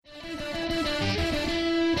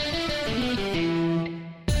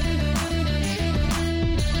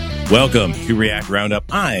Welcome to React Roundup.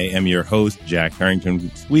 I am your host, Jack Harrington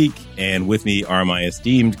this week, and with me are my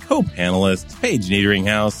esteemed co-panelists, Paige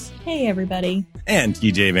Niederinghouse. Hey, everybody. And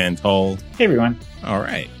TJ Van Tol. Hey, everyone. All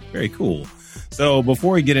right. Very cool. So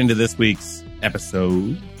before we get into this week's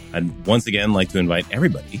episode, I'd once again like to invite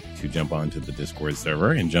everybody to jump onto the Discord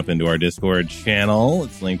server and jump into our Discord channel.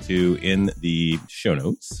 It's linked to in the show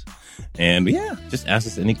notes. And yeah, just ask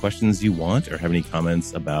us any questions you want or have any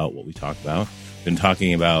comments about what we talk about. Been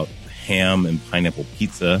talking about ham and pineapple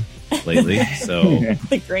pizza lately. So,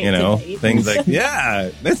 debate. Things like, yeah,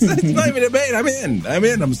 that's not even a debate. I'm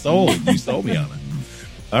in. I'm sold. You sold me on it.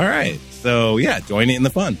 All right. So, yeah, join in the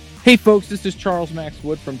fun. Hey, folks, this is Charles Max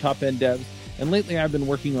Wood from Top End Devs. And lately I've been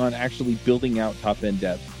working on actually building out Top End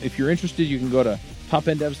Devs. If you're interested, you can go to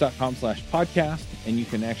topenddevs.com/podcast, and you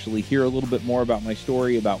can actually hear a little bit more about my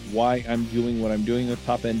story, about why I'm doing what I'm doing with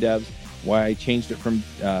Top End Devs, why I changed it from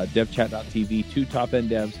devchat.tv to Top End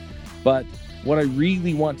Devs. But what I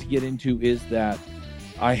really want to get into is that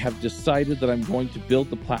I have decided that I'm going to build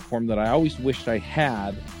the platform that I always wished I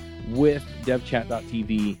had with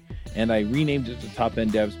devchat.tv, and I renamed it to Top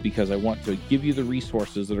End Devs because I want to give you the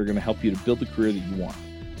resources that are going to help you to build the career that you want,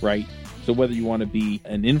 right? So whether you want to be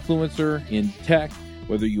an influencer in tech,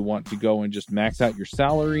 whether you want to go and just max out your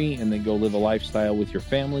salary and then go live a lifestyle with your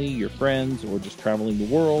family, your friends, or just traveling the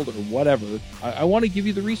world or whatever, I want to give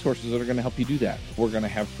you the resources that are going to help you do that. We're going to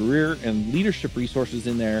have career and leadership resources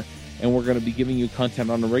in there, and we're going to be giving you content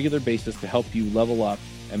on a regular basis to help you level up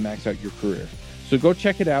and max out your career. So go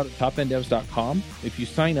check it out at topenddevs.com. If you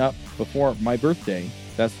sign up before my birthday,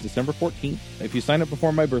 that's December 14th. If you sign up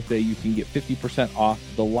before my birthday, you can get 50% off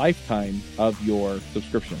the lifetime of your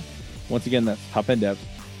subscription. Once again, that's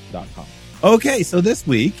topenddevs.com. Okay, so this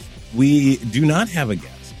week, we do not have a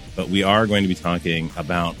guest, but we are going to be talking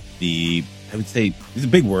about I would say, it's a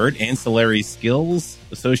big word, ancillary skills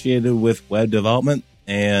associated with web development.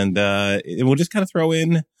 And we'll just kind of throw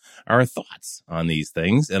in our thoughts on these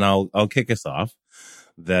things. And I'll kick us off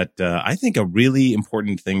that I think a really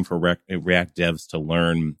important thing for React devs to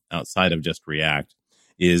learn outside of just React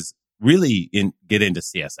is really get into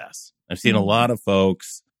CSS. I've seen a lot of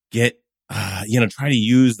folks try to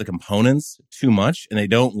use the components too much, and they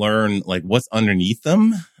don't learn like what's underneath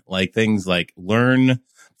them, like things like learn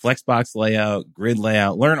Flexbox layout, grid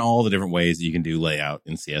layout, learn all the different ways that you can do layout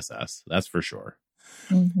in CSS. That's for sure.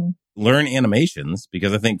 Mm-hmm. Learn animations,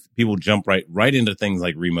 because I think people jump right into things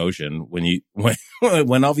like remotion when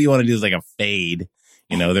all you want to do is like a fade.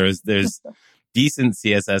 There's decent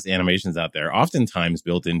CSS animations out there, oftentimes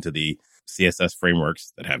built into the CSS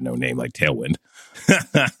frameworks that have no name, like Tailwind.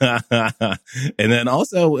 And then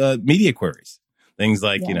also media queries, things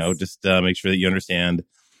like, just make sure that you understand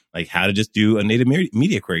like how to just do a native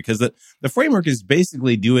media query, because the framework is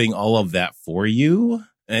basically doing all of that for you.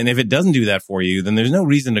 And if it doesn't do that for you, then there's no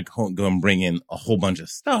reason to go and bring in a whole bunch of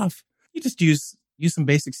stuff. You just use some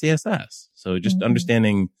basic CSS. So just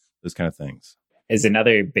understanding those kind of things. Is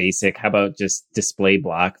another basic, how about just display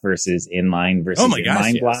block versus inline versus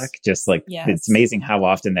inline block? Just like, It's amazing how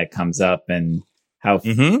often that comes up, and how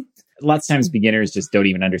lots of times beginners just don't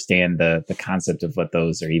even understand the concept of what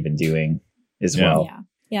those are even doing as well.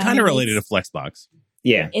 Yeah. Kind of related to Flexbox.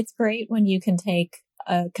 Yeah. It's great when you can take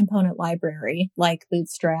a component library like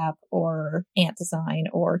Bootstrap or AntDesign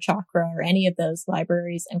or Chakra or any of those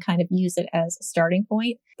libraries and kind of use it as a starting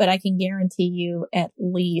point. But I can guarantee you at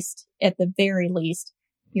the very least,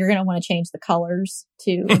 you're going to want to change the colors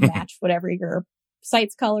to match whatever your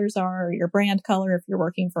site's colors are, or your brand color if you're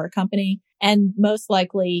working for a company. And most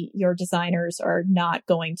likely your designers are not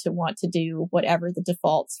going to want to do whatever the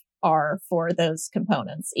defaults are for those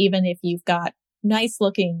components. Even if you've got nice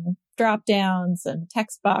looking drop downs and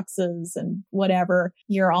text boxes and whatever,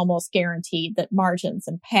 you're almost guaranteed that margins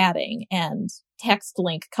and padding and text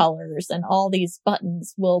link colors and all these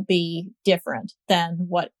buttons will be different than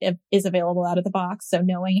what is available out of the box. So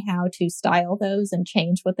knowing how to style those and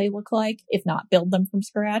change what they look like, if not build them from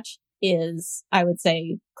scratch, is, I would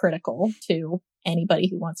say, critical to anybody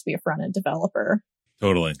who wants to be a front-end developer.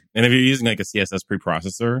 Totally. And if you're using like a CSS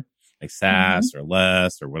preprocessor, like Sass or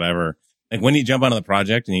Less or whatever, like when you jump onto the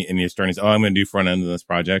project and you're starting to say, I'm going to do front end of this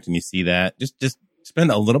project, and you see that, just spend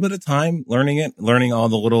a little bit of time learning all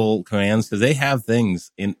the little commands, because they have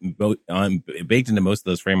things baked into most of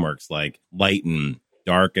those frameworks, like lighten,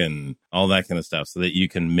 darken, all that kind of stuff, so that you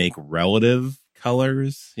can make relative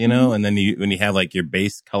colors, and then when you have like your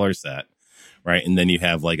base color set, right? And then you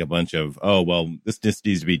have like a bunch of, this just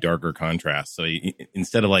needs to be darker contrast. So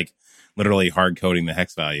instead of like literally hard coding the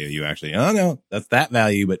hex value, you actually, no, that's that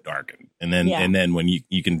value, but darkened. And then when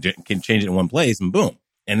you can change it in one place, and boom.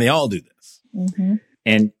 And they all do this. Mm-hmm.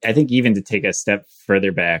 And I think even to take a step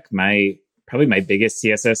further back, probably my biggest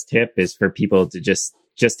CSS tip is for people to just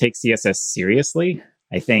take CSS seriously.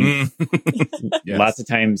 I think yes. Lots of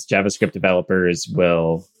times JavaScript developers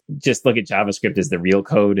will just look at JavaScript as the real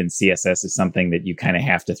code, and CSS is something that you kind of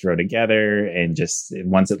have to throw together, and just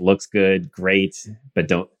once it looks good, great,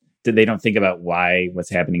 but they don't think about why what's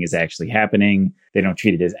happening is actually happening. They don't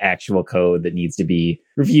treat it as actual code that needs to be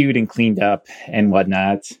reviewed and cleaned up and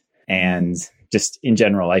whatnot. And just in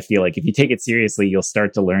general, I feel like if you take it seriously, you'll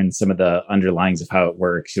start to learn some of the underlyings of how it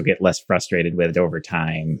works. You'll get less frustrated with it over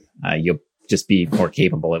time. You'll just be more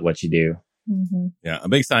capable at what you do. Mm-hmm. Yeah. A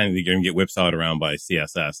big sign that you're going to get whipsawed around by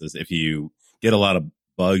CSS is if you get a lot of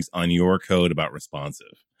bugs on your code about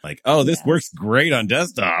responsive. Like, oh, this works great on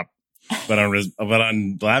desktop, but on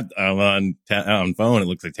phone, it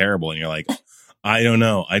looks like terrible. And you're like, I don't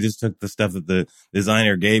know. I just took the stuff that the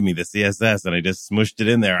designer gave me, the CSS, and I just smushed it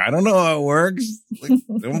in there. I don't know how it works. Like,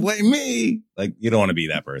 don't blame me. Like, you don't want to be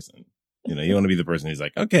that person. You know, you want to be the person who's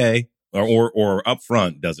like, okay, or up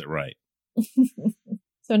front does it right.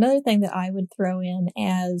 So another thing that I would throw in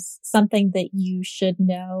as something that you should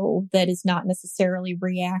know that is not necessarily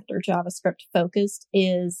React or JavaScript focused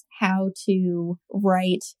is how to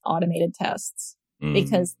write automated tests.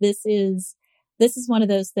 Because this is one of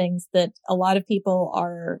those things that a lot of people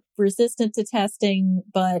are resistant to testing,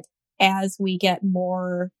 but as we get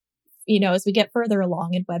more, as we get further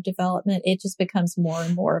along in web development, it just becomes more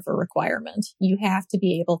and more of a requirement. You have to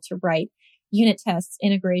be able to write unit tests,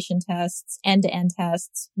 integration tests, end-to-end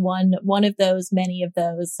tests, one of those, many of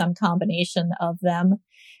those, some combination of them,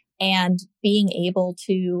 and being able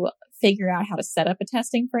to figure out how to set up a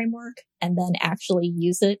testing framework and then actually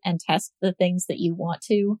use it and test the things that you want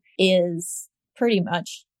to is pretty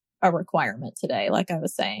much a requirement today, like I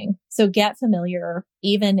was saying. So get familiar,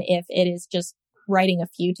 even if it is just writing a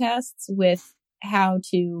few tests, with how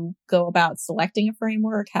to go about selecting a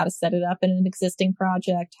framework, how to set it up in an existing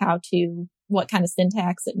project, what kind of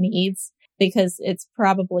syntax it needs, because it's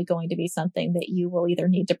probably going to be something that you will either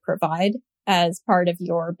need to provide as part of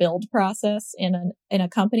your build process in a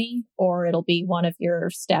company, or it'll be one of your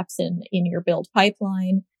steps in your build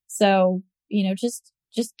pipeline. So,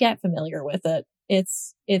 just get familiar with it.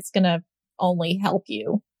 It's going to only help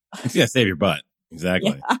you. It's going to save your butt.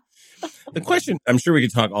 Exactly. Yeah. The question, I'm sure we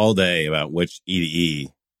could talk all day about which EDE,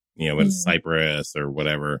 whether it's Cypress or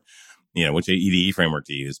whatever, which EDE framework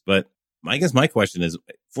to use. But I guess my question is,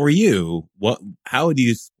 for you, how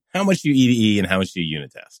much do you EDE and how much do you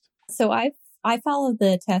unit test? So I follow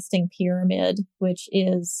the testing pyramid, which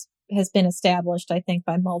has been established, I think,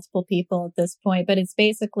 by multiple people at this point. But it's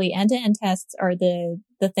basically end-to-end tests are the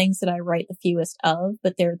things that I write the fewest of,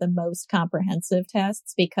 but they're the most comprehensive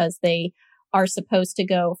tests because they are supposed to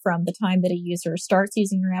go from the time that a user starts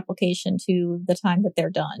using your application to the time that they're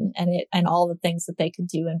done, and all the things that they could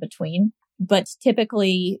do in between. But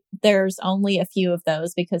typically there's only a few of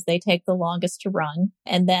those because they take the longest to run.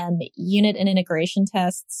 And then unit and integration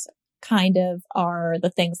tests kind of are the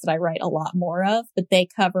things that I write a lot more of, but they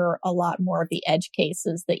cover a lot more of the edge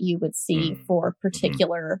cases that you would see for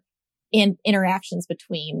particular interactions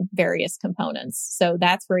between various components. So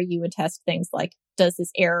that's where you would test things like, does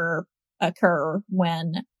this error occur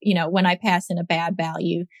when I pass in a bad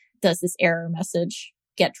value? Does this error message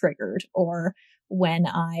get triggered? Or when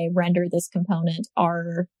I render this component,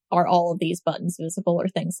 are all of these buttons visible, or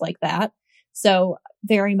things like that? So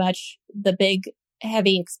very much the big,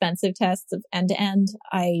 heavy, expensive tests of end to end,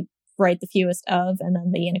 I write the fewest of, and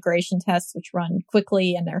then the integration tests, which run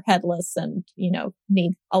quickly and they're headless and,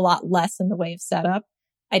 need a lot less in the way of setup,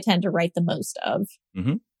 I tend to write the most of.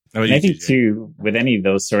 Mm-hmm. I think too, with any of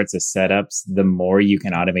those sorts of setups, the more you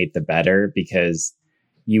can automate, the better, because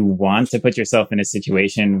you want to put yourself in a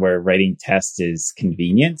situation where writing tests is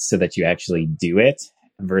convenient so that you actually do it,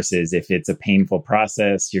 versus if it's a painful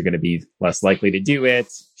process, you're going to be less likely to do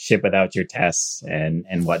it, ship without your tests and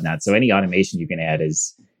whatnot. So any automation you can add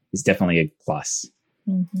is definitely a plus.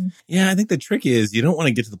 Mm-hmm. Yeah, I think the trick is you don't want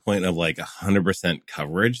to get to the point of like 100%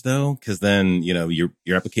 coverage though, because then, your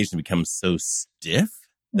application becomes so stiff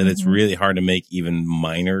that it's really hard to make even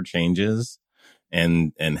minor changes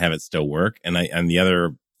and have it still work. And the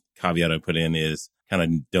other caveat I put in is kind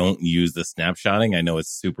of don't use the snapshotting. I know it's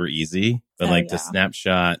super easy, but to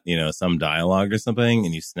snapshot, some dialogue or something,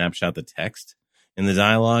 and you snapshot the text in the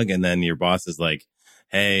dialogue, and then your boss is like,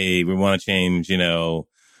 hey, we want to change,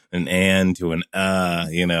 an and to an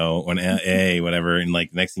an a, whatever. And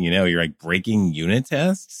next thing you know, you're breaking unit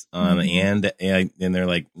tests on and they're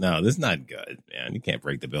like, no, this is not good, man. You can't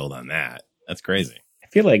break the build on that. That's crazy. I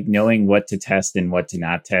feel like knowing what to test and what to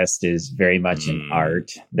not test is very much an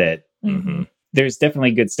art that there's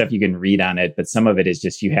definitely good stuff you can read on it, but some of it is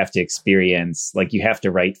just you have to experience, like you have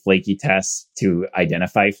to write flaky tests to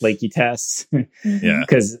identify flaky tests. Yeah.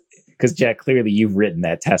 Because Jack, clearly you've written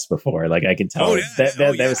that test before. Like I can tell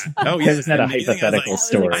that was not a hypothetical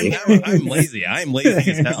story. I'm lazy. I'm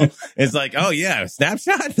lazy as hell. It's like, oh yeah,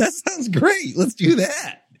 snapshot. That sounds great. Let's do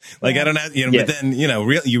that. Like I don't have, but then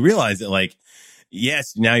you realize that like,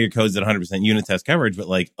 yes, now your code's at 100% unit test coverage, but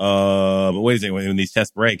like, but wait a second, when these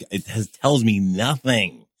tests break, it tells me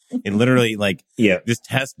nothing. It literally like, this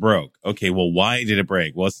test broke. Okay, well, why did it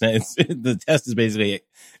break? Well, the test is basically a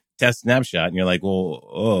test snapshot, and you're like,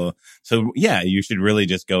 well, so yeah, you should really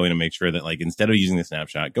just go in and make sure that like, instead of using the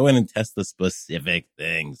snapshot, go in and test the specific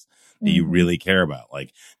things that you really care about.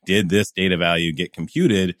 Like, did this data value get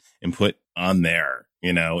computed and put on there,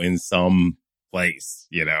 in some place,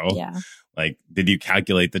 Yeah. Like, did you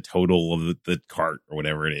calculate the total of the cart or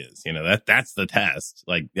whatever it is? That's the test.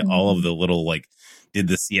 Like all of the little, like, did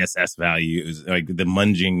the CSS values, like the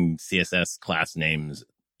munging CSS class names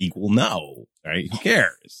equal no, right? Who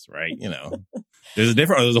cares, right? There's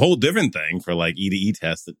a whole different thing for like E2E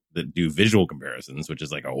tests that do visual comparisons, which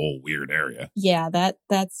is like a whole weird area. Yeah,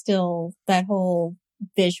 that's still, that whole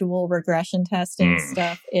visual regression testing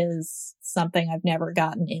stuff is something I've never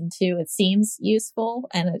gotten into. It seems useful,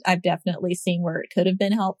 and I've definitely seen where it could have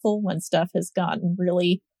been helpful when stuff has gotten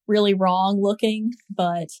really, really wrong looking,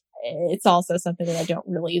 but it's also something that I don't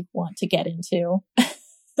really want to get into.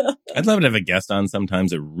 I'd love to have a guest on sometimes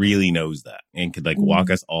that really knows that and could like walk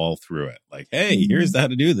us all through it. Like, hey, here's how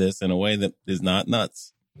to do this in a way that is not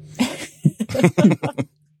nuts.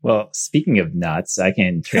 Well, speaking of nuts, I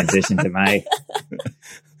can transition to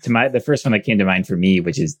the first one that came to mind for me,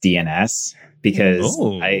 which is DNS, because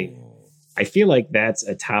I feel like that's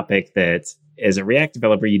a topic that as a React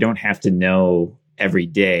developer, you don't have to know every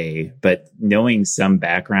day, but knowing some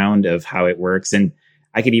background of how it works. And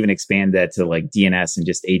I could even expand that to like DNS and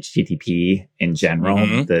just HTTP in general,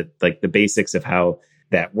 the basics of how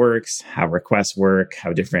that works, how requests work,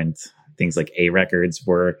 how different things like A records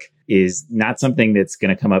work is not something that's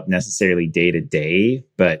going to come up necessarily day to day,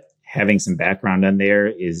 but having some background on there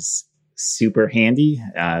is super handy.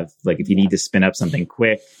 Like if you need to spin up something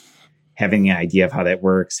quick, having an idea of how that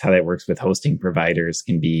works with hosting providers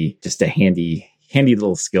can be just a handy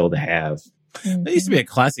little skill to have. That used to be a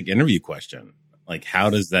classic interview question. Like, how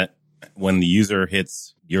does that, when the user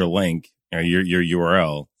hits your link or your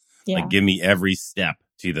URL, like give me every step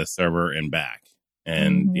to the server and back,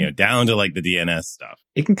 and down to like the DNS stuff.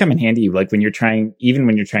 It can come in handy, like when you're trying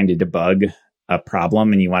to debug a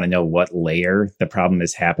problem and you want to know what layer the problem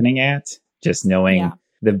is happening at. Just knowing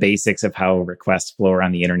the basics of how requests flow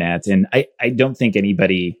around the internet, and I don't think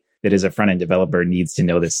anybody that is a front end developer needs to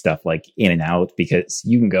know this stuff like in and out, because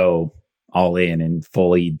you can go all in and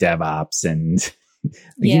fully DevOps and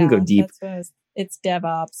you can go deep. It's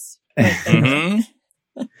DevOps.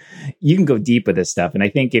 You can go deep with this stuff. And I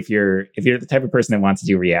think if you're the type of person that wants to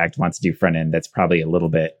do React, wants to do front end, that's probably a little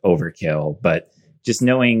bit overkill. But just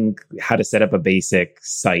knowing how to set up a basic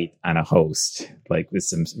site on a host, like with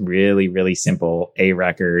some really, really simple A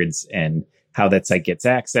records and how that site gets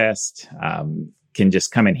accessed, can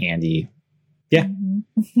just come in handy. Yeah.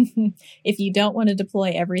 If you don't want to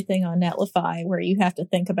deploy everything on Netlify, where you have to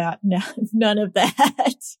think about none of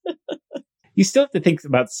that. You still have to think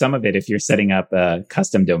about some of it if you're setting up a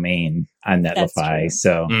custom domain on Netlify.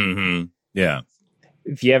 So yeah.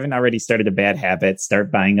 If you haven't already started a bad habit,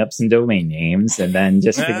 start buying up some domain names and then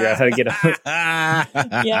just figure out how to get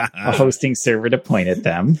a hosting server to point at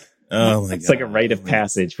them. Oh my God. It's like a rite of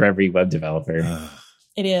passage for every web developer.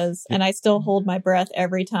 It is. And I still hold my breath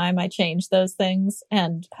every time I change those things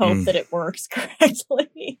and hope that it works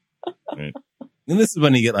correctly. Right. And this is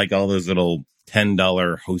when you get like all those little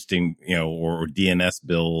 $10 hosting, or DNS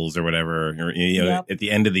bills or whatever. Or, at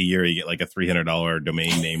the end of the year, you get like a $300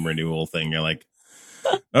 domain name renewal thing. You're like,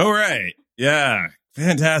 all right. Yeah.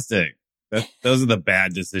 Fantastic. Those are the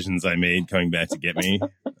bad decisions I made coming back to get me.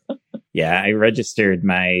 Yeah, I registered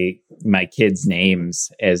my kids'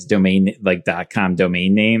 names as .com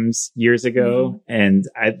domain names years ago, and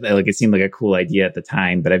it seemed like a cool idea at the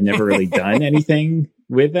time, but I've never really done anything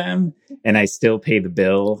with them, and I still pay the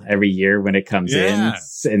bill every year when it comes in,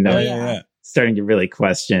 and I'm starting to really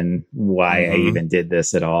question why I even did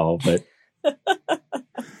this at all. But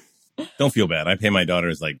don't feel bad. I pay my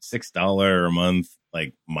daughters like $6 a month,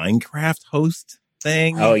 like Minecraft host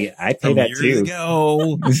thing. Oh yeah, I pay that years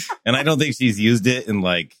ago, and I don't think she's used it in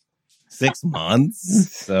like 6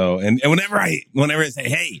 months. So, and whenever I say,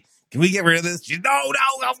 "Hey, can we get rid of this?" She's no.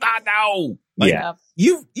 Like,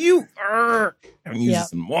 you haven't used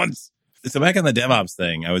this in once. So back on the DevOps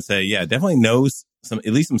thing, I would say, yeah, definitely know at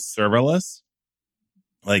least some serverless,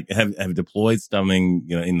 like have deployed something,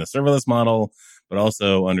 in the serverless model, but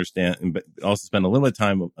also spend a little bit of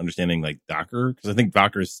time understanding like Docker, because I think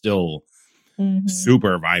Docker is still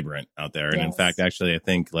super vibrant out there. And in fact, actually, I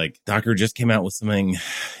think like Docker just came out with something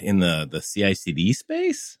in the CI/CD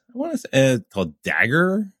space. I want to say called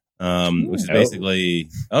Dagger, which is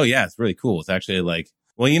basically, it's really cool. It's actually like,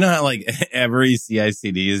 well, you know how like every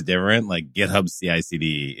CI/CD is different? Like GitHub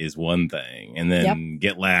CI/CD is one thing, and then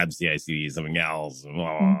GitLab CI/CD is something else.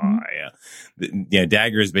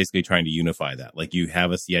 Dagger is basically trying to unify that. Like you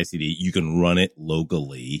have a CI/CD, you can run it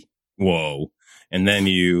locally. Whoa. And then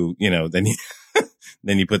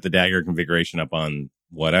then you put the Dagger configuration up on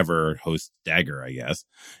whatever hosts Dagger, I guess.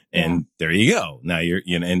 And there you go. Now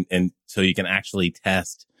and so you can actually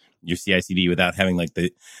test your CI/CD without having like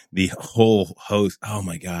the whole host. Oh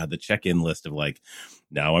my God, the check-in list of like,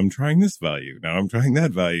 now I'm trying this value, now I'm trying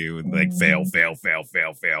that value, and like fail,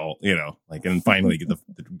 like, and finally get the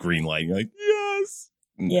green light. You're like, yes.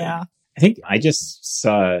 Yeah. I think I just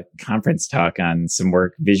saw a conference talk on some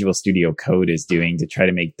work Visual Studio Code is doing to try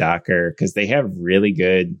to make Docker, because they have really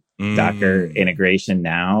good Docker integration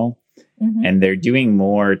now. And they're doing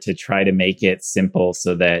more to try to make it simple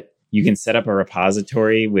so that you can set up a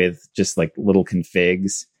repository with just like little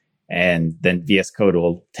configs, and then VS Code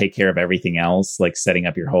will take care of everything else, like setting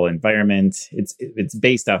up your whole environment. It's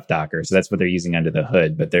based off Docker, so that's what they're using under the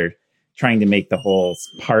hood, but they're trying to make the whole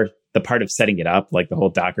part of setting it up, like the whole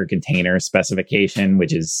Docker container specification,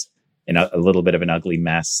 which is a little bit of an ugly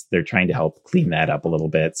mess. They're trying to help clean that up a little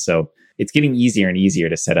bit. So it's getting easier and easier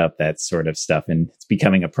to set up that sort of stuff, and it's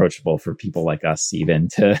becoming approachable for people like us even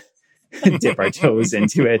to dip our toes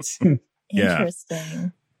into it.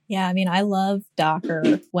 Interesting. Yeah, I mean, I love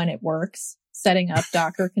Docker when it works. Setting up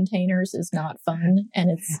Docker containers is not fun,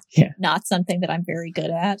 and it's not something that I'm very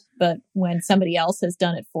good at. But when somebody else has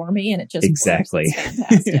done it for me and it just works,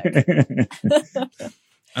 it's fantastic.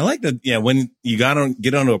 I like that. Yeah, when you get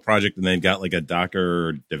onto a project and they've got like a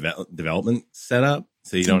Docker development setup,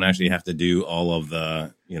 so you don't actually have to do all of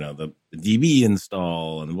the the DB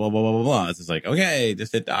install and blah blah blah blah blah. It's just like, okay,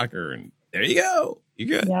 just hit Docker and there you go,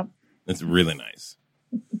 you're good. Yep, it's really nice.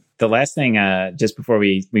 The last thing, just before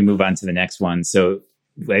we move on to the next one. So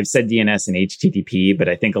I've said DNS and HTTP, but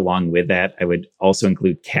I think along with that, I would also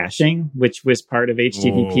include caching, which was part of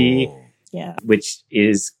HTTP. Oh. Yeah. Which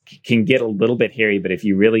can get a little bit hairy, but if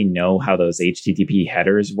you really know how those HTTP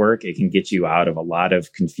headers work, it can get you out of a lot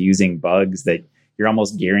of confusing bugs that you're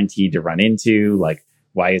almost guaranteed to run into. Like,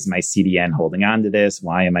 why is my CDN holding on to this?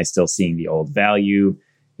 Why am I still seeing the old value?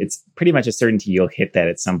 It's pretty much a certainty you'll hit that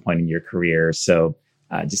at some point in your career. So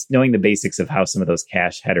just knowing the basics of how some of those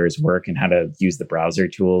cache headers work and how to use the browser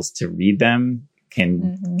tools to read them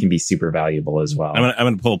can be super valuable as well. I'm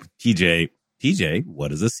going to pull TJ. TJ,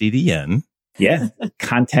 what is a CDN? Yeah,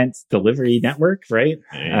 content delivery network, right?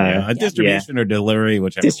 A distribution or delivery,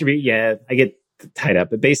 whichever. I get tied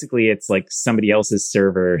up. But basically, it's like somebody else's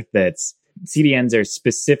server CDNs are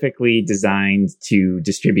specifically designed to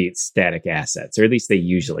distribute static assets, or at least they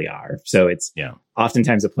usually are. So it's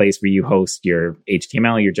oftentimes a place where you host your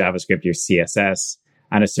HTML, your JavaScript, your CSS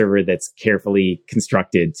on a server that's carefully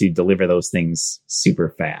constructed to deliver those things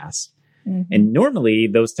super fast. And normally,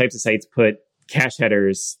 those types of sites put cache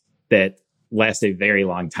headers that last a very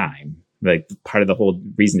long time. Like, part of the whole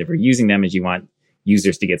reason for using them is you want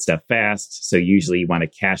users to get stuff fast. So usually you want to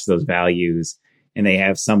cache those values, and they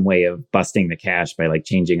have some way of busting the cache by like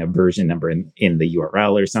changing a version number in the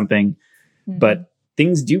URL or something. But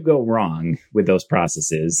things do go wrong with those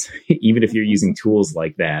processes, even if you're using tools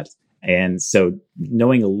like that. And so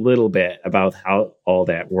knowing a little bit about how all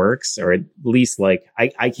that works, or at least like,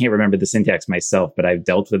 I can't remember the syntax myself, but I've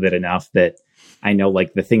dealt with it enough that I know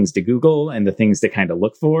like the things to Google and the things to kind of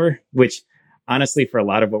look for, which honestly, for a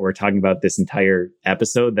lot of what we're talking about this entire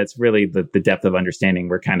episode, that's really the depth of understanding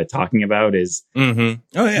we're kind of talking about is, a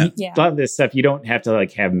lot of this stuff you don't have to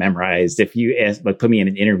like have memorized. If you ask, like, put me in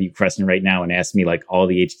an interview question right now and ask me like all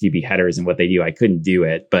the HTTP headers and what they do, I couldn't do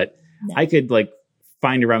it, but I could like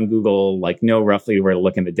find around Google, like know roughly where to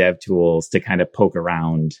look in the dev tools to kind of poke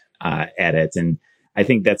around at it. And I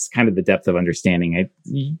think that's kind of the depth of understanding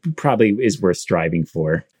it probably is worth striving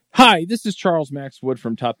for. Hi, this is Charles Max Wood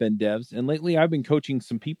from Top End Devs. And lately I've been coaching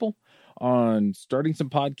some people on starting some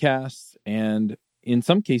podcasts and in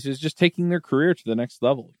some cases just taking their career to the next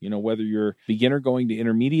level. You know, whether you're beginner going to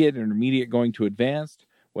intermediate going to advanced,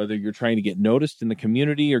 whether you're trying to get noticed in the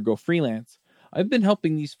community or go freelance, I've been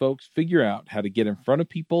helping these folks figure out how to get in front of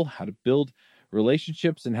people, how to build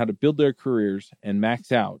relationships, and how to build their careers and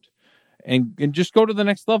max out and just go to the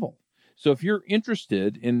next level. So if you're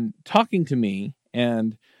interested in talking to me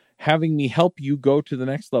and having me help you go to the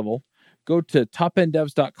next level, go to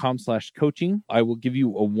topenddevs.com/coaching. I will give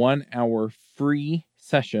you a 1-hour free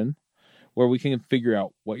session where we can figure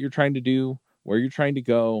out what you're trying to do, where you're trying to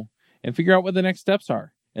go, and figure out what the next steps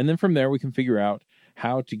are. And then from there, we can figure out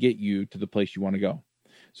how to get you to the place you want to go.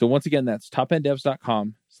 So once again, that's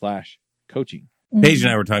topenddevs.com/coaching. Paige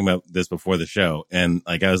and I were talking about this before the show, and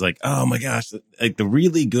like I was like, oh my gosh, like the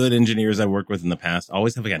really good engineers I worked with in the past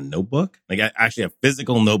always have like a notebook, like actually a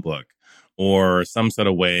physical notebook or some sort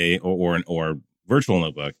of way or virtual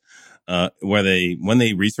notebook where when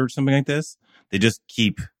they research something like this, they just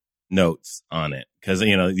keep notes on it because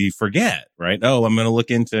you forget, right? Oh, I'm going to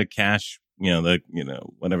look into cache,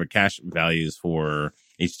 whatever cache values for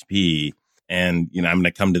HTTP, and I'm going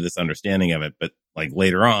to come to this understanding of it, but like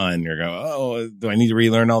later on, you're going, oh, do I need to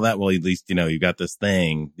relearn all that? Well, at least, you've got this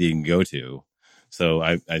thing that you can go to. So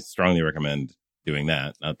I strongly recommend doing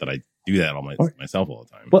that. Not that I do that all myself all the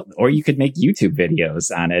time. Well, or you could make YouTube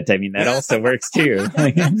videos on it. I mean, that also works too.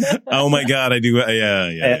 Oh my God, I do.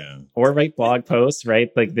 Yeah. Or write blog posts, right?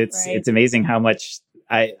 Like it's amazing how much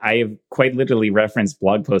I have quite literally referenced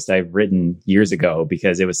blog posts I've written years ago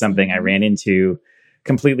because it was something I ran into,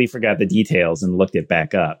 completely forgot the details and looked it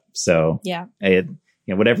back up. So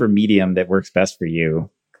whatever medium that works best for you,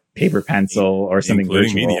 paper, pencil, or something including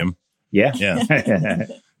virtual. Medium. Yeah.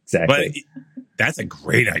 Exactly. But that's a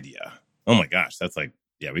great idea. Oh my gosh. That's like,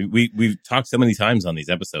 we've talked so many times on these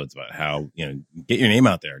episodes about how, get your name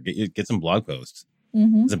out there, get some blog posts.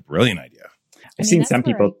 Mm-hmm. It's a brilliant idea. I've seen some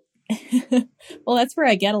people. Well, that's where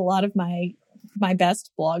I get a lot of my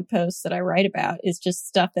best blog posts that I write about is just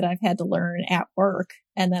stuff that I've had to learn at work.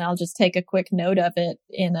 And then I'll just take a quick note of it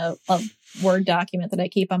in a Word document that I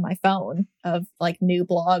keep on my phone of like new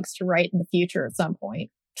blogs to write in the future at some point.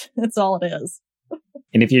 That's all it is.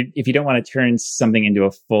 And if you don't want to turn something into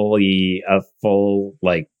a full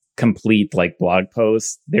like complete like blog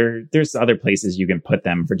post, there's other places you can put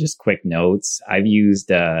them for just quick notes. I've used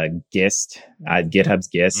GIST, GitHub's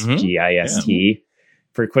GIST, GIST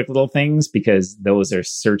for quick little things because those are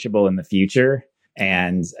searchable in the future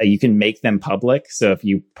and you can make them public. So if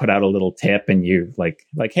you put out a little tip and you like,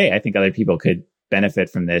 hey, I think other people could benefit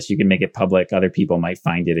from this, you can make it public. Other people might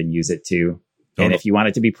find it and use it too. And if you want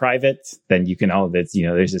it to be private, then you can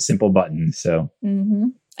there's a simple button. So,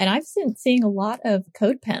 and I've been seeing a lot of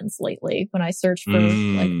code pens lately when I search for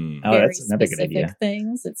very specific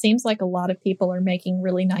things. It seems like a lot of people are making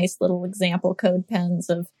really nice little example code pens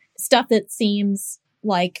of stuff that seems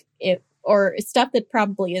like it, or stuff that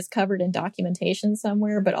probably is covered in documentation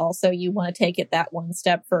somewhere, but also you want to take it that one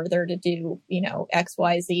step further to do, X,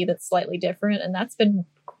 Y, Z that's slightly different. And that's been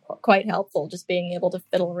quite helpful, just being able to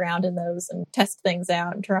fiddle around in those and test things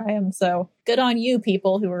out and try them. So good on you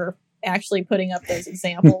people who are actually putting up those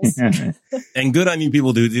examples. And good on you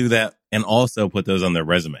people who do that and also put those on their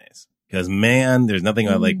resumes. Because man, there's nothing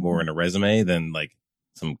I like more in a resume than like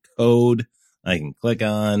some code I can click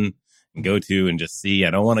on and go to and just see. I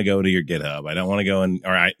don't want to go to your GitHub. I don't want to go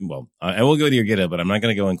I will go to your GitHub, but I'm not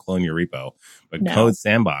going to go and clone your repo. But Code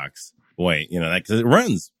Sandbox, boy, because it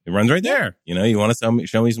runs right there. You want to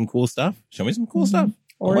show me some cool stuff? Show me some cool stuff.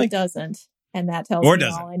 Or it doesn't. And that tells me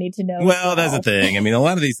all I need to know. Well, that's the thing. I mean, a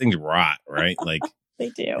lot of these things rot, right? Like they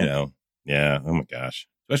do. Yeah. Oh my gosh.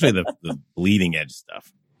 Especially the bleeding edge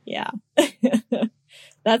stuff. Yeah.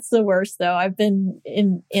 That's the worst though. I've been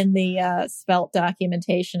in the Svelte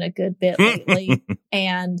documentation a good bit lately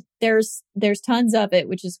and there's tons of it,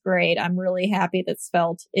 which is great. I'm really happy that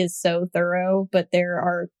Svelte is so thorough, but there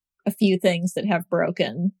are a few things that have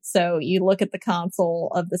broken. So you look at the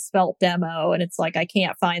console of the Svelte demo and it's like, I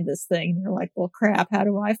can't find this thing. And you're like, well, crap, how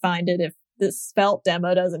do I find it if this Svelte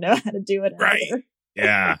demo doesn't know how to do it? Right. Either?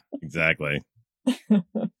 Yeah, exactly.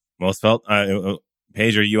 Well, Svelte,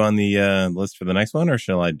 Paige, are you on the list for the next one or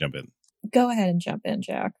shall I jump in? Go ahead and jump in,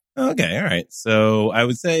 Jack. Okay. All right. So I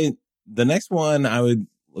would say the next one I would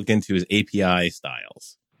look into is API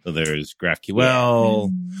styles. So there's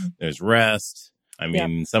GraphQL, there's REST. I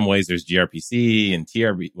mean, in some ways there's gRPC and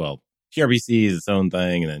TRB. Well, gRPC is its own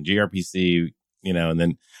thing, and then gRPC, and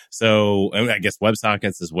then I guess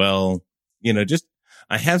WebSockets as well.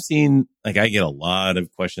 I have seen, I get a lot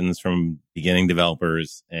of questions from beginning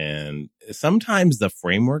developers, and sometimes the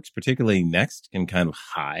frameworks, particularly Next, can kind of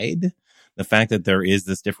hide the fact that there is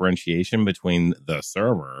this differentiation between the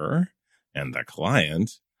server and the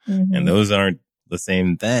client, and those aren't the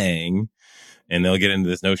same thing. And they'll get into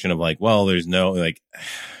this notion of there's no, the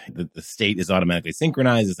state is automatically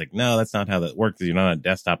synchronized. It's like, no, that's not how that works. You're not a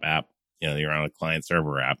desktop app. You're on a client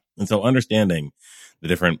server app. And so understanding the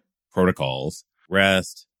different protocols,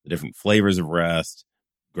 REST, the different flavors of REST.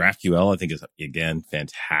 GraphQL, I think, is, again,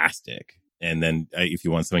 fantastic. And then if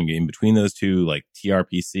you want something in between those two, like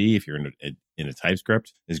TRPC, if you're in a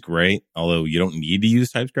TypeScript, is great. Although you don't need to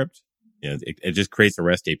use TypeScript. It just creates a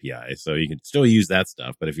REST API. So you can still use that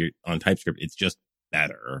stuff. But if you're on TypeScript, it's just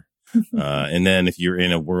better. And then if you're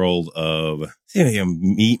in a world of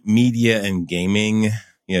media and gaming,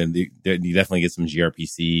 you definitely get some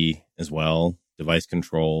gRPC as well, device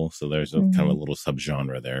control. So there's a kind of a little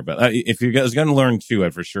subgenre there. But if you guys are going to learn two,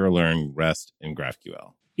 I'd for sure learn REST and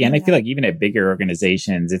GraphQL. Yeah, and I feel like even at bigger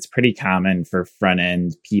organizations, it's pretty common for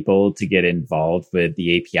front-end people to get involved with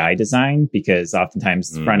the API design because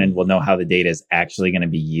oftentimes front-end will know how the data is actually going to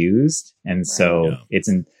be used. And so it's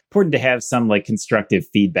important to have some like constructive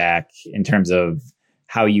feedback in terms of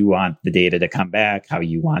how you want the data to come back, how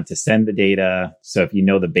you want to send the data. So if you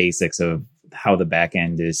know the basics of how the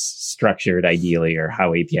backend is structured ideally or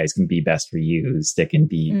how APIs can be best reused, it can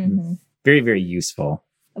be very, very useful.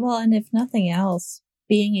 Well, and if nothing else,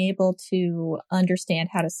 being able to understand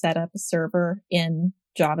how to set up a server in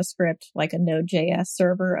JavaScript, like a Node.js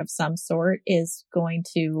server of some sort, is going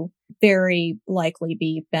to very likely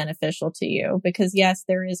be beneficial to you because yes,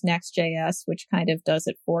 there is Next.js, which kind of does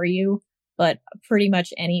it for you, but pretty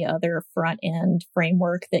much any other front end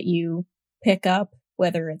framework that you pick up,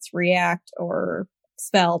 whether it's React or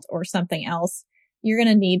Svelte or something else, you're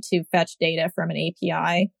going to need to fetch data from an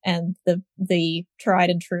API. And the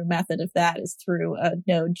tried and true method of that is through a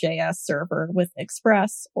Node.js server with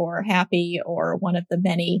Express or Happy or one of the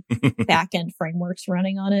many backend frameworks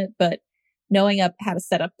running on it. But knowing how to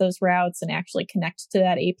set up those routes and actually connect to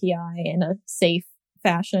that API in a safe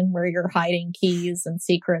fashion where you're hiding keys and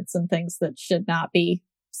secrets and things that should not be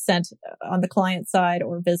sent on the client side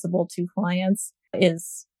or visible to clients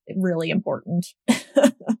is really important.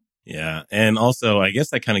 Yeah. And also, I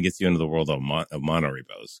guess that kind of gets you into the world of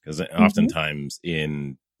monorepos because oftentimes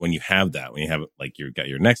when you have like you've got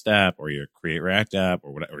your Next app or your Create React app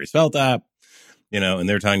or whatever, or your Svelte app, and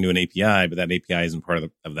they're talking to an API, but that API isn't part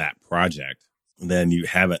of that project. Then you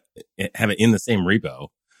have it in the same repo,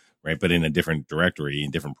 right? But in a different directory,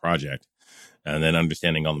 in different project. And then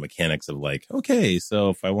understanding all the mechanics of like, okay,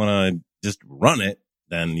 so if I want to just run it,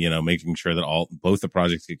 then, making sure that both the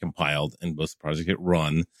projects get compiled and both the projects get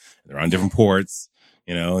run. They're on different ports,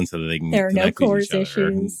 and so that they can there are no CORS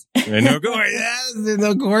issues. There's no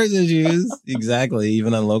CORS issues. Exactly.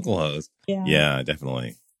 Even on localhost. Yeah,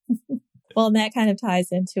 definitely. Well, and that kind of ties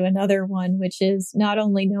into another one, which is not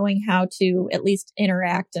only knowing how to at least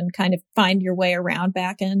interact and kind of find your way around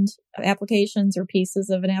backend applications or pieces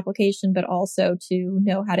of an application, but also to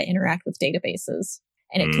know how to interact with databases.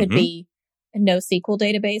 And it could be NoSQL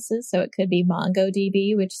databases. So it could be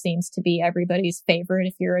MongoDB, which seems to be everybody's favorite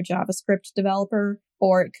if you're a JavaScript developer,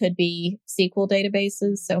 or it could be SQL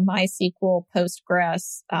databases. So MySQL,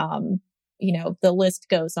 Postgres, the list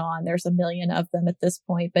goes on. There's a million of them at this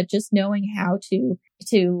point, but just knowing how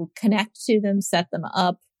to connect to them, set them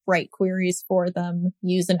up, write queries for them,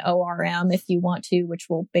 use an ORM if you want to, which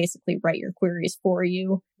will basically write your queries for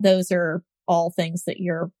you. Those are all things that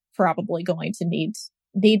you're probably going to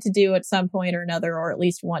need to do at some point or another, or at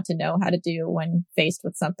least want to know how to do when faced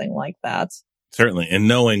with something like that. Certainly. And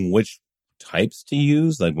knowing which types to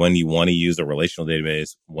use, like when you want to use a relational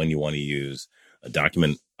database, when you want to use a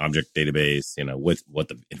document object database, what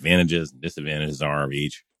the advantages and disadvantages are of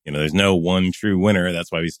each. There's no one true winner.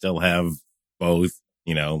 That's why we still have both,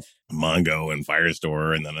 Mongo and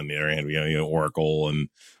Firestore. And then on the other hand, we have Oracle and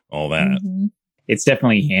all that. Mm-hmm. It's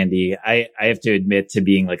definitely handy. I have to admit to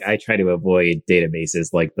being like, I try to avoid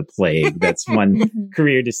databases like the plague. That's one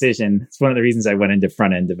career decision. It's one of the reasons I went into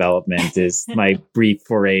front end development is my brief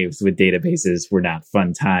forays with databases were not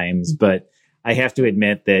fun times, but I have to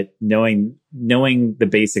admit that knowing the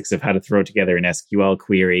basics of how to throw together an SQL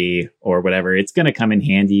query or whatever, it's going to come in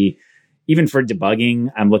handy. Even for debugging,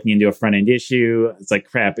 I'm looking into a front end issue. It's like,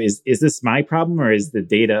 crap, is this my problem or is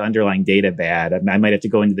the underlying data bad? I might have to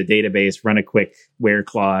go into the database, run a quick where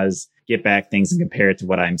clause, get back things and compare it to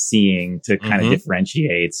what I'm seeing to kind of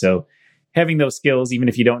differentiate. So having those skills, even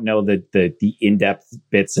if you don't know the in-depth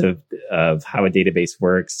bits of how a database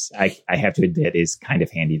works, I have to admit is kind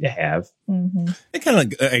of handy to have. Mm-hmm. It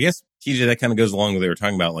kind of, I guess, TJ, that kind of goes along with what they were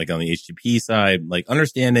talking about, like on the HTTP side, like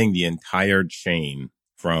understanding the entire chain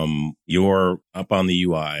from your up on the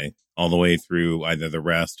UI all the way through either the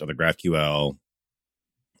REST or the GraphQL,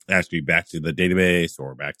 actually back to the database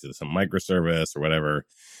or back to some microservice or whatever,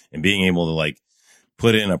 and being able to like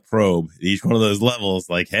put in a probe at each one of those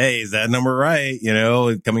levels, like, hey, is that number right?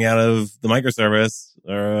 Coming out of the microservice,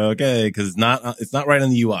 or okay, because it's not right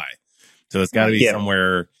on the UI, so it's got to be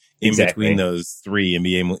somewhere in between those three and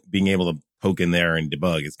being able to poke in there and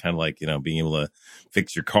debug. It's kind of like, being able to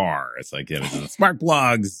fix your car. It's like, is it spark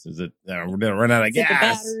plugs? Is it, we're going to run out of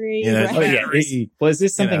gas? The battery? Is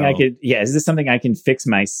this something is this something I can fix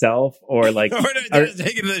myself or like, or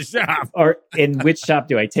take it to the shop? Or in which shop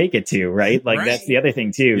do I take it to? Right. Like that's the other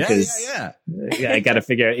thing too. Cause I got to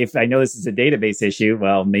figure out if I know this is a database issue,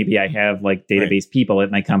 well, maybe I have like database people at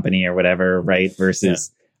my company or whatever. Right.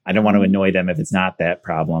 Versus I don't want to annoy them if it's not that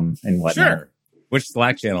problem and whatnot. Sure. Which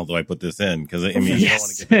Slack channel do I put this in? Because you don't want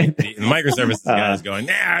to get the microservices guys going,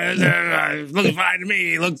 it looks fine to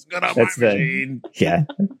me. It looks good on my machine. Yeah.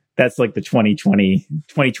 That's like the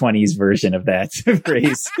 2020s version of that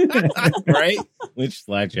phrase. Right? Which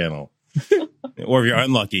Slack channel? Or if you're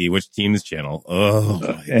unlucky, which Teams channel? Oh,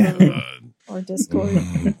 my God. Or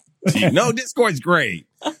Discord. No, Discord's great.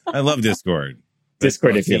 I love Discord.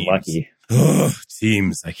 Discord if you're lucky. Oh,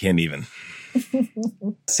 Teams. I can't even.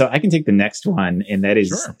 So I can take the next one, and that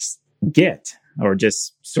is Git, or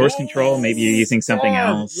just source control. Maybe you're using something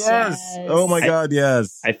else. Yes. Oh my God.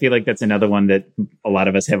 Yes. I feel like that's another one that a lot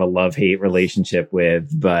of us have a love-hate relationship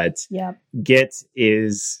with, but Git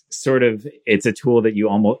is it's a tool that you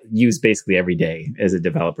almost use basically every day as a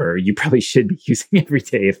developer. You probably should be using every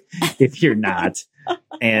day if you're not.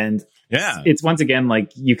 And it's once again,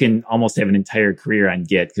 like you can almost have an entire career on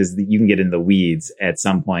Git because you can get in the weeds at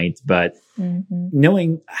some point, but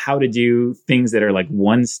knowing how to do things that are like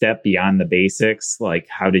one step beyond the basics, like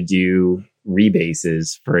how to do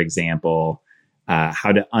rebases, for example,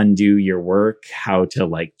 how to undo your work, how to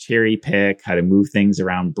like cherry pick, how to move things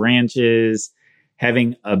around branches,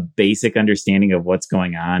 having a basic understanding of what's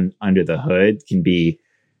going on under the hood can be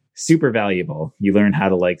super valuable. You learn how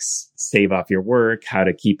to like save off your work, how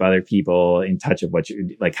to keep other people in touch of what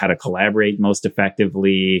you like, how to collaborate most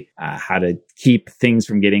effectively, how to keep things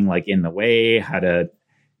from getting like in the way,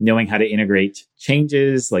 knowing how to integrate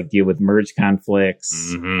changes, like deal with merge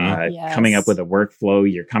conflicts, coming up with a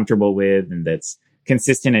workflow you're comfortable with and that's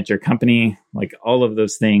consistent at your company. Like all of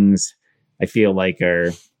those things I feel like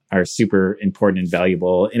are super important and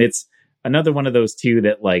valuable. And it's another one of those too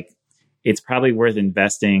that like, it's probably worth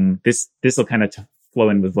investing. This will kind of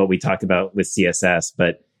flow in with what we talked about with CSS,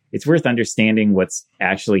 but it's worth understanding what's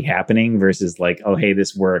actually happening versus like, oh, hey,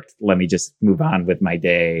 this worked. Let me just move on with my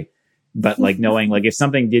day. But like knowing like if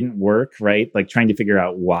something didn't work, right? Like trying to figure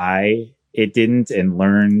out why it didn't and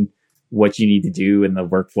learn what you need to do in the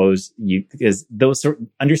workflows, because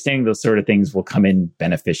understanding those sort of things will come in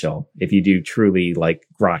beneficial if you do truly like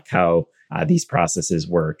grok how these processes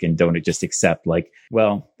work and don't just accept like,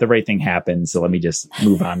 well, the right thing happened, so let me just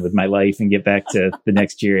move on with my life and get back to the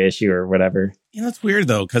next year issue or whatever. It's weird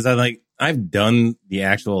though, because I've done the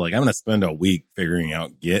actual like I'm going to spend a week figuring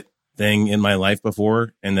out Git thing in my life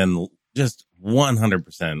before, and then just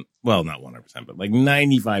 100%, well, not 100%, but like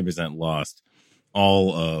 95% lost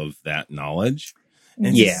all of that knowledge.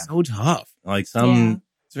 And it's so tough. Like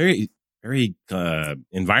it's very, very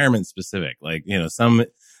environment specific. Like,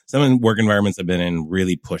 some work environments I've been in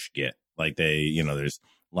really push Git. Like there's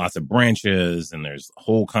lots of branches and there's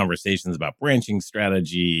whole conversations about branching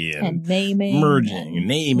strategy and naming, merging and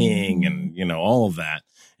naming and, all of that.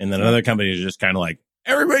 And then another company is just kind of like,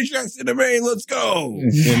 everybody checks in the main, let's go.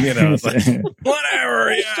 And, it's like,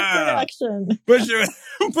 whatever.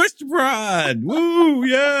 Push to prod. Woo.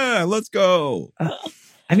 Yeah. Let's go.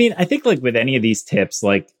 I mean, I think like with any of these tips,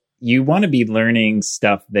 like, you want to be learning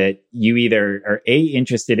stuff that you either are A,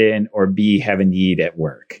 interested in, or B, have a need at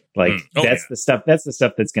work. Like that's the stuff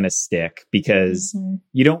that's going to stick, because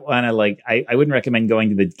you don't want to like, I wouldn't recommend going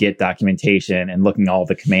to the Git documentation and looking all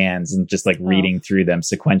the commands and just like reading through them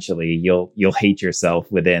sequentially. You'll hate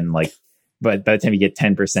yourself within like, but by the time you get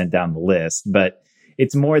 10% down the list. But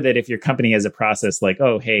it's more that if your company has a process like,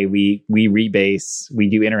 oh, hey, we rebase, we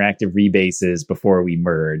do interactive rebases before we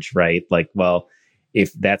merge, right? Like, well,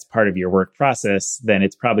 if that's part of your work process, then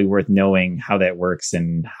it's probably worth knowing how that works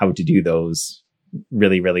and how to do those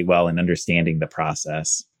really, really well and understanding the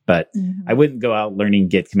process. But I wouldn't go out learning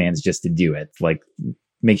Git commands just to do it. Like,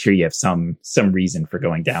 make sure you have some reason for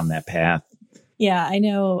going down that path. Yeah, I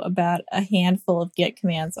know about a handful of Git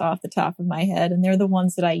commands off the top of my head, and they're the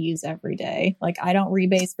ones that I use every day. Like, I don't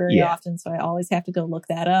rebase very often, so I always have to go look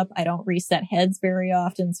that up. I don't reset heads very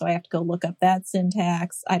often, so I have to go look up that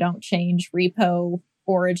syntax. I don't change repo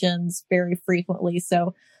origins very frequently.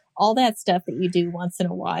 So all that stuff that you do once in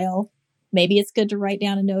a while, maybe it's good to write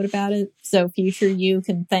down a note about it so future you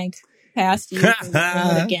can thank past you for doing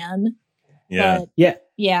it again. Yeah. But,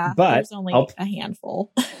 Yeah, but there's only a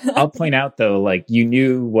handful. I'll point out though, like you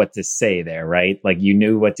knew what to say there, right? Like you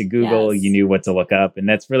knew what to Google, you knew what to look up. And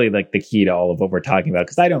that's really like the key to all of what we're talking about.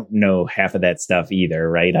 Cause I don't know half of that stuff either,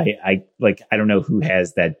 right? I don't know who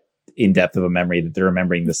has that in depth of a memory that they're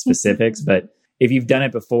remembering the specifics, but if you've done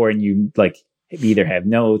it before and you like either have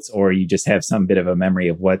notes or you just have some bit of a memory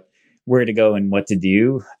of where to go and what to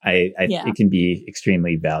do, it can be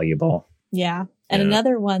extremely valuable. Yeah. And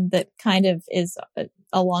another one that kind of is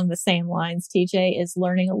along the same lines, TJ, is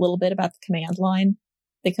learning a little bit about the command line,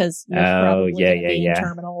 because you're probably going to be in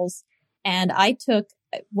terminals. And I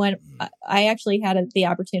actually had the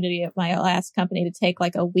opportunity at my last company to take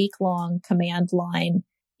like a week-long command line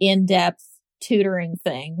in-depth tutoring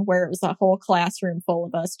thing where it was a whole classroom full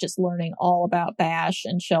of us just learning all about Bash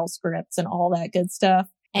and shell scripts and all that good stuff.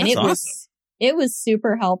 And it was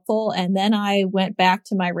super helpful. And then I went back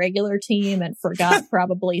to my regular team and forgot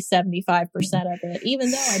probably 75% of it,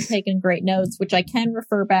 even though I'd taken great notes, which I can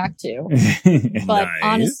refer back to. But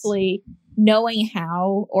honestly, knowing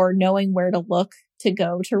how or knowing where to look to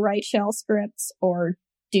go to write shell scripts or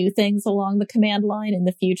do things along the command line in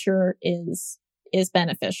the future is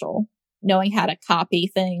beneficial. Knowing how to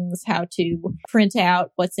copy things, how to print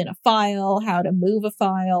out what's in a file, how to move a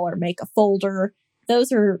file or make a folder.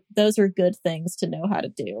 Those are good things to know how to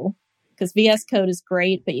do, because VS Code is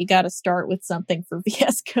great, but you got to start with something for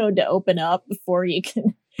VS Code to open up before you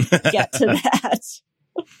can get to that.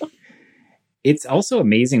 It's also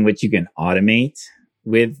amazing what you can automate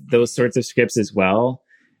with those sorts of scripts as well.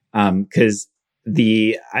 Because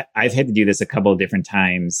I've had to do this a couple of different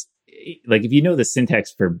times. Like if you know the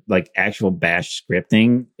syntax for like actual Bash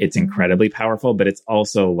scripting, it's incredibly powerful, but it's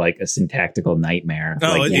also like a syntactical nightmare.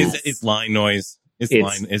 Oh, it's line noise.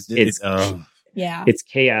 It's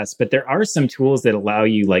chaos. But there are some tools that allow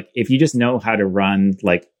you, like if you just know how to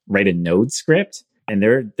write a Node script, and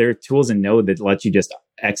there are tools in Node that let you just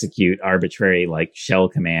execute arbitrary like shell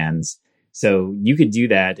commands. So you could do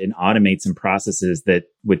that and automate some processes that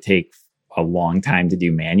would take a long time to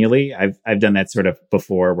do manually. I've done that sort of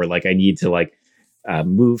before, where like I need to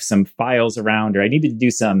move some files around, or I needed to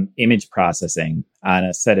do some image processing on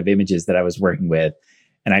a set of images that I was working with.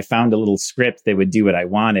 And I found a little script that would do what I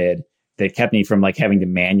wanted that kept me from like having to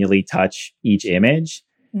manually touch each image.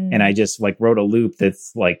 And I just like wrote a loop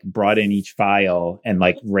that's like brought in each file and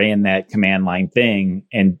like ran that command line thing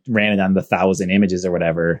and ran it on the 1,000 images or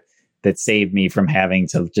whatever. That saved me from having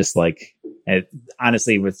to just like,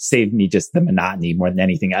 honestly, it would save me just the monotony more than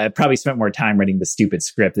anything. I probably spent more time writing the stupid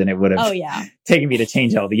script than it would have taken me to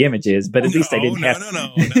change all the images, but at least I didn't have...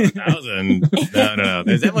 No, 1,000. No.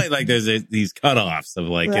 There's definitely there's these cutoffs of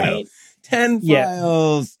 10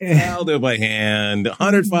 files, I'll do it by hand,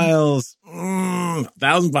 100 files,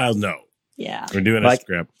 1,000 files, no. Yeah. We're doing a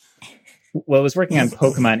script. Well, I was working on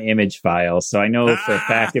Pokemon image files, so I know for a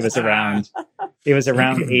fact it was around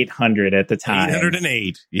 800 at the time.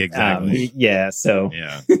 808. Yeah, exactly. So.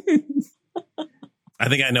 Yeah. I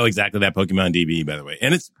think I know exactly that Pokemon DB, by the way.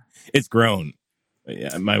 And it's grown.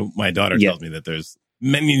 Yeah, my daughter tells me that there's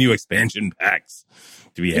many new expansion packs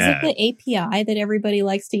to be had. Is it the API that everybody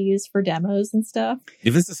likes to use for demos and stuff?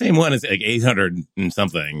 If it's the same one, it's like 800 and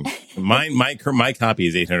something. My copy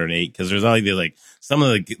is 808 because there's all some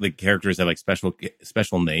of the characters have like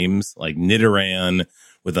special names, like Nidoran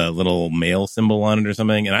with a little male symbol on it or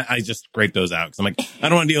something. And I just scrape those out because I'm like, I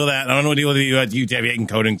don't want to deal with that. I don't want to deal with you UTF-8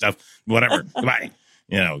 encoding stuff. Whatever. Goodbye.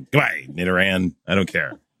 Goodbye, Nidoran. I don't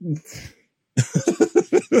care.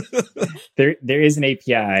 There is an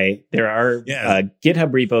API. There are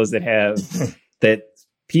GitHub repos that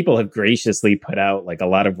people have graciously put out like a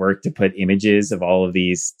lot of work to put images of all of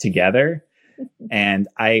these together. And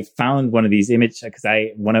I found one of these images because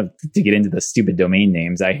I wanted to get into the stupid domain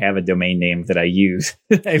names. I have a domain name that I use.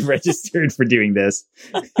 I've registered for doing this.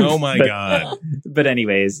 Oh my God. But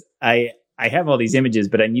anyways, I have all these images,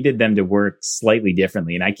 but I needed them to work slightly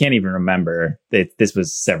differently. And I can't even remember that this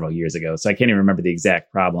was several years ago. So I can't even remember the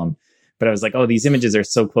exact problem. But I was like, oh, these images are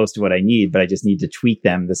so close to what I need, but I just need to tweak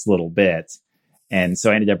them this little bit. And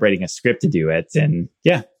so I ended up writing a script to do it. And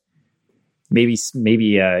maybe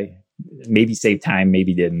saved time,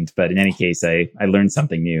 maybe didn't. But in any case, I learned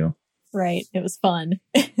something new. Right. It was fun.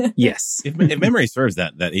 Yes. If memory serves,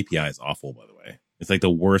 that API is awful, by the way. It's like the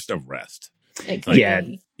worst of REST.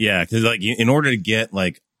 Yeah, because in order to get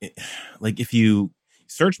if you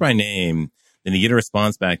search by name, then you get a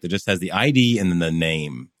response back that just has the ID and then the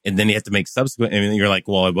name, and then you have to make subsequent. And you're like,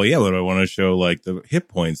 well, yeah, what do I want to show like the hit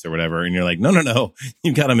points or whatever? And you're like, no,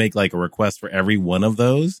 you've got to make like a request for every one of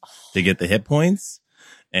those to get the hit points.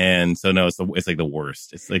 And so no, it's like the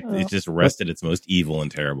worst. It's like it's just REST at its most evil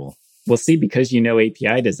and terrible. Well, see, because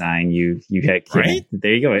API design, you had right.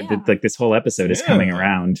 There you go. Yeah. Like this whole episode is coming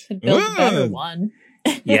around. Build a better one.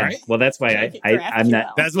 Yeah. Right? Well, that's why I'm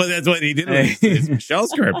not. That's what he did with his shell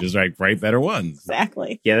script is write better ones.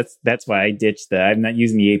 Exactly. Yeah, that's why I ditched I'm not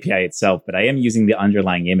using the API itself, but I am using the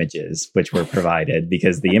underlying images which were provided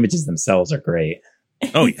because the images themselves are great.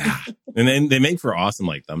 Oh yeah, and then they make for awesome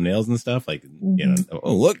like thumbnails and stuff. Like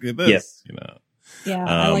oh look at this. Yes. Yeah,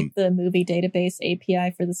 I like the movie database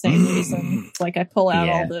API for the same reason. It's like I pull out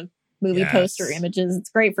all the movie poster images. It's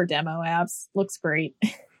great for demo apps. Looks great.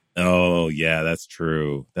 Oh yeah, that's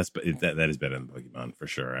true. That is better than Pokemon for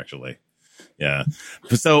sure. Actually, yeah.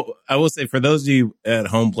 So I will say for those of you at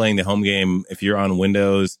home playing the home game, if you're on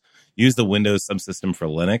Windows, use the Windows subsystem for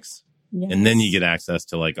Linux. Yes. And then you get access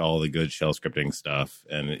to like all the good shell scripting stuff.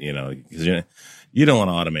 And, because you don't want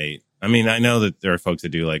to automate. I mean, I know that there are folks that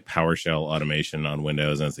do like PowerShell automation on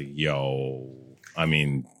Windows. And it's like,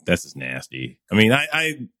 this is nasty. I mean,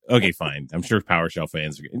 okay, fine. I'm sure PowerShell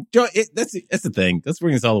fans are that's the thing. Let's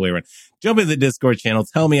bring this all the way around. Jump into the Discord channel.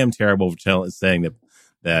 Tell me I'm terrible for saying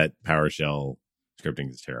that PowerShell scripting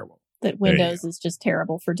is terrible. That Windows is just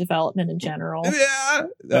terrible for development in general. Yeah,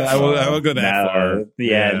 I will go that far.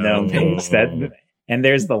 Yeah, no, and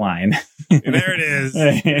there's the line. There it is.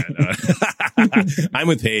 Yeah, I'm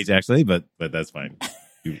with Paige actually, but that's fine.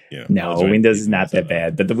 No, Windows is not that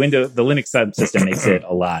bad, but the Linux subsystem makes it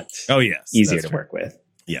a lot. Easier to work with.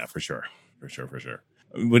 Yeah, for sure.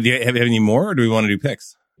 Would you have any more, or do we want to do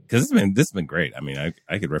picks? Because this has been great. I mean,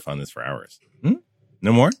 I could riff on this for hours.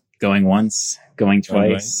 No more. Going once, going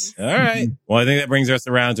twice. All right. Well, I think that brings us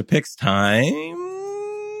around to picks time.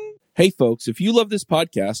 Hey, folks, if you love this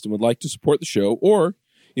podcast and would like to support the show, or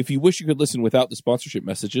if you wish you could listen without the sponsorship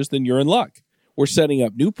messages, then you're in luck. We're setting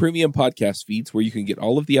up new premium podcast feeds where you can get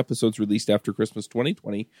all of the episodes released after Christmas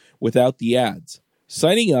 2020 without the ads.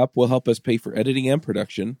 Signing up will help us pay for editing and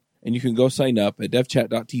production, and you can go sign up at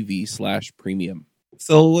devchat.tv/premium.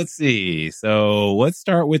 So let's see. So let's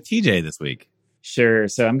start with TJ this week. Sure.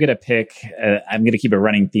 So I'm going to pick, I'm going to keep a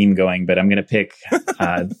running theme going, but I'm going to pick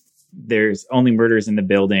There's Only Murders in the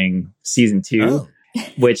Building Season 2,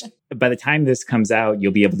 which by the time this comes out,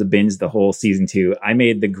 you'll be able to binge the whole Season 2. I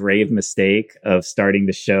made the grave mistake of starting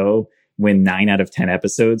the show when 9 out of 10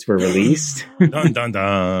 episodes were released. Dun, dun,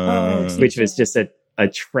 dun. Which was just a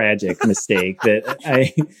tragic mistake that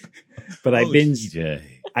I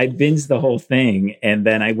binged the whole thing, and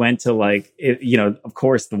then I went to of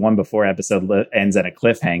course the one before episode ends on a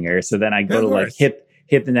cliffhanger. So then I go to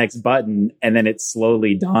hit the next button, and then it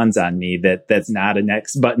slowly dawns on me that that's not a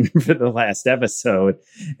next button for the last episode.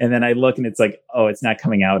 And then I look and it's like, oh, it's not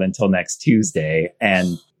coming out until next Tuesday.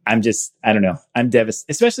 And I'm just, I don't know. I'm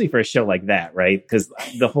devastated, especially for a show like that, right? Because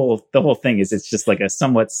the whole thing is it's just like a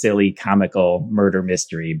somewhat silly, comical murder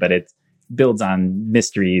mystery, but it builds on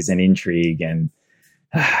mysteries and intrigue. And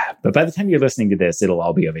but by the time you're listening to this, it'll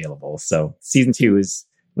all be available. So season 2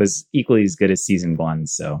 was equally as good as season 1,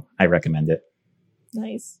 so I recommend it.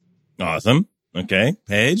 Nice, awesome. Okay,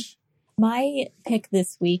 Paige. My pick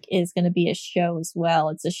this week is going to be a show as well.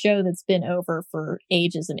 It's a show that's been over for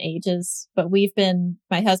ages and ages, but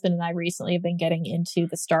my husband and I recently have been getting into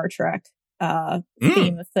the Star Trek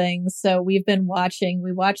theme of things. So we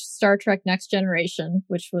watched Star Trek Next Generation,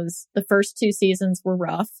 which was the first 2 seasons were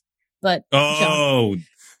rough, but until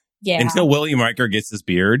William Riker gets his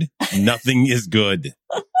beard, nothing is good.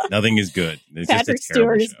 Nothing is good. It's Patrick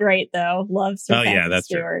Stewart is great though. Love Sir Patrick that's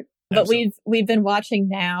Stewart. True. But we've been watching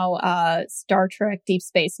now Star Trek Deep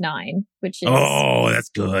Space Nine, which is that's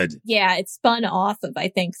good. Yeah, it's spun off of I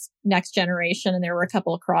think Next Generation, and there were a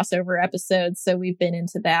couple of crossover episodes, so we've been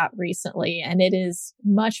into that recently, and it is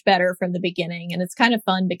much better from the beginning, and it's kind of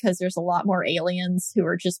fun because there's a lot more aliens who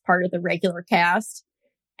are just part of the regular cast,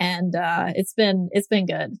 and it's been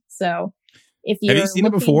good. So have you seen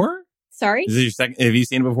it before? Sorry? Is this have you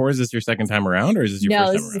seen it before? Is this your second time around, or is this your first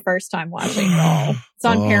time this is the first time watching it all. It's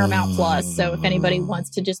on Paramount Plus, so if anybody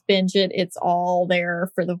wants to just binge it, it's all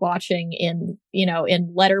there for the watching in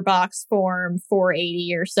letterbox form,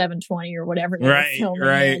 480 or 720 or whatever they're filming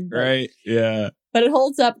in. Right. Yeah. But it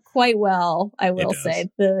holds up quite well, I will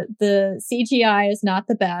say. The CGI is not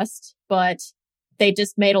the best, but they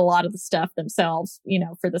just made a lot of the stuff themselves,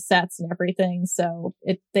 for the sets and everything. So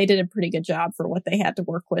they did a pretty good job for what they had to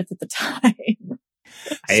work with at the time.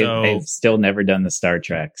 I've still never done the Star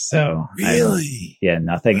Trek. So really?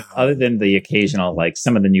 Nothing other than the occasional,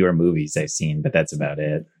 some of the newer movies I've seen, but that's about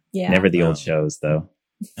it. Yeah. Never the old shows though.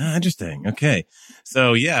 Interesting. Okay.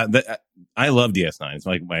 So I love DS9. It's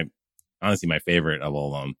honestly my favorite of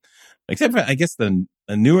all of them, except for, I guess the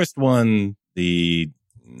newest one, the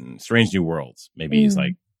Strange New Worlds maybe is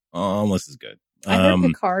almost as good. I heard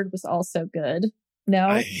Picard was also good. No,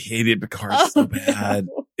 I hated Picard so bad.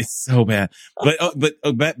 It's so bad. But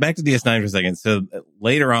back to DS9 for a second. So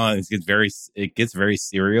later on, it gets very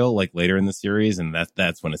serial, like later in the series, and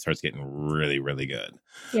that's when it starts getting really, really good.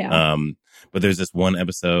 Yeah. But there's this one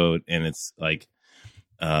episode, and it's like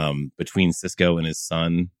between Sisko and his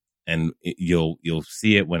son, and you'll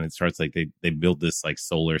see it when it starts. Like they build this like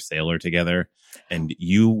solar sailor together, and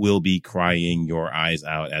you will be crying your eyes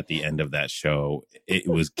out at the end of that show.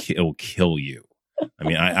 It'll kill you. I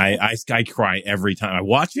mean, I cry every time I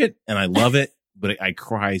watch it, and I love it, but I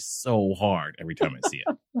cry so hard every time I see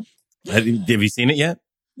it. Have you seen it yet?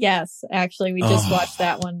 Yes, actually, we just watched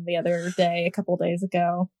that one the other day, a couple days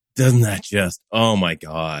ago. Doesn't that just? Oh my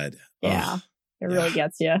God! Yeah, it really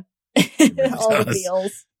gets you. Really all the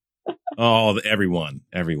feels. Everyone.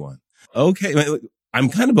 Okay, I'm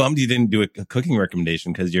kind of bummed you didn't do a cooking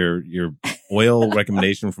recommendation because your oil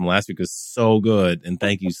recommendation from last week was so good, and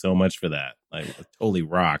thank you so much for that. I totally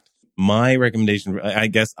rocked. My recommendation, I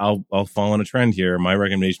guess I'll follow on a trend here. My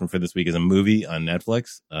recommendation for this week is a movie on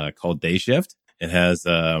Netflix called Day Shift. It has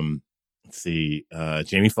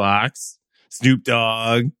Jamie Foxx, Snoop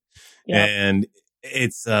Dogg, and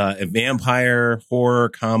it's a vampire horror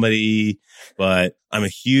comedy. But I'm a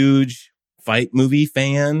huge fight movie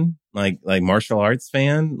fan, like martial arts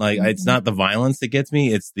fan. Like it's not the violence that gets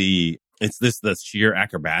me; it's the sheer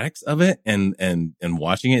acrobatics of it, and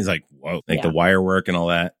watching it is like, whoa, like the wire work and all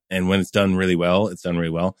that. And when it's done really well, it's done really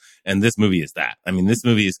well. And this movie is that. I mean, this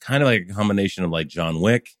movie is kind of like a combination of like John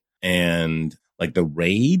Wick and like The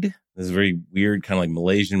Raid. This very weird kind of like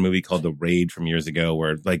Malaysian movie called The Raid from years ago,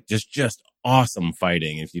 where like just awesome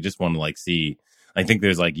fighting. If you just want to like see, I think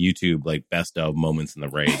there's like YouTube like best of moments in The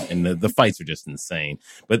Raid, and the fights are just insane.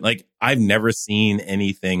 But like I've never seen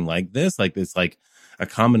anything like this. Like this, like a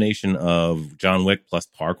combination of John Wick plus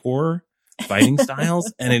parkour fighting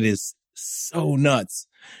styles, and it is so nuts.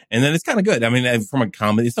 And then it's kind of good. I mean, from a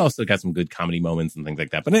comedy, it's also got some good comedy moments and things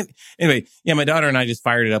like that. But anyway, yeah, my daughter and I just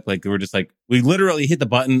fired it up. Like, we literally hit the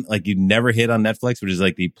button like you never hit on Netflix, which is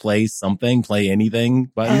like the play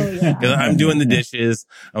anything button. Because I'm doing the dishes.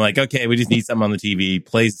 I'm like, okay, we just need something on the TV,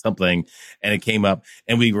 play something. And it came up,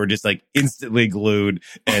 and we were just like instantly glued,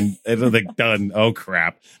 and it was like done. Oh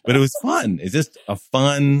crap. But it was fun. It's just a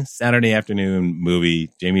fun Saturday afternoon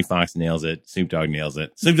movie. Jamie Foxx nails it. Snoop Dogg nails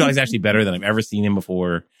it. Snoop Dogg is actually better than I've ever seen him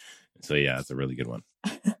before. So yeah, it's a really good one.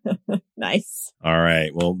 Nice. All right.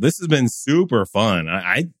 Well, this has been super fun.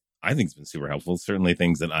 I think it's been super helpful. Certainly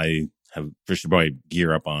things that I should probably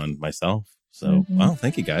gear up on myself. So, well,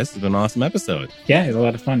 thank you guys. It's been an awesome episode. Yeah, it was a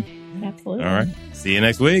lot of fun. Absolutely. All right. See you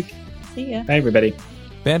next week. See ya. Bye, everybody.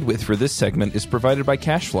 Bandwidth for this segment is provided by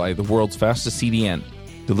CacheFly, the world's fastest CDN.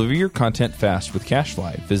 Deliver your content fast with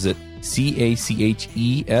CacheFly. Visit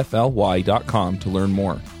CACHEFLY.com to learn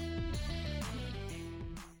more.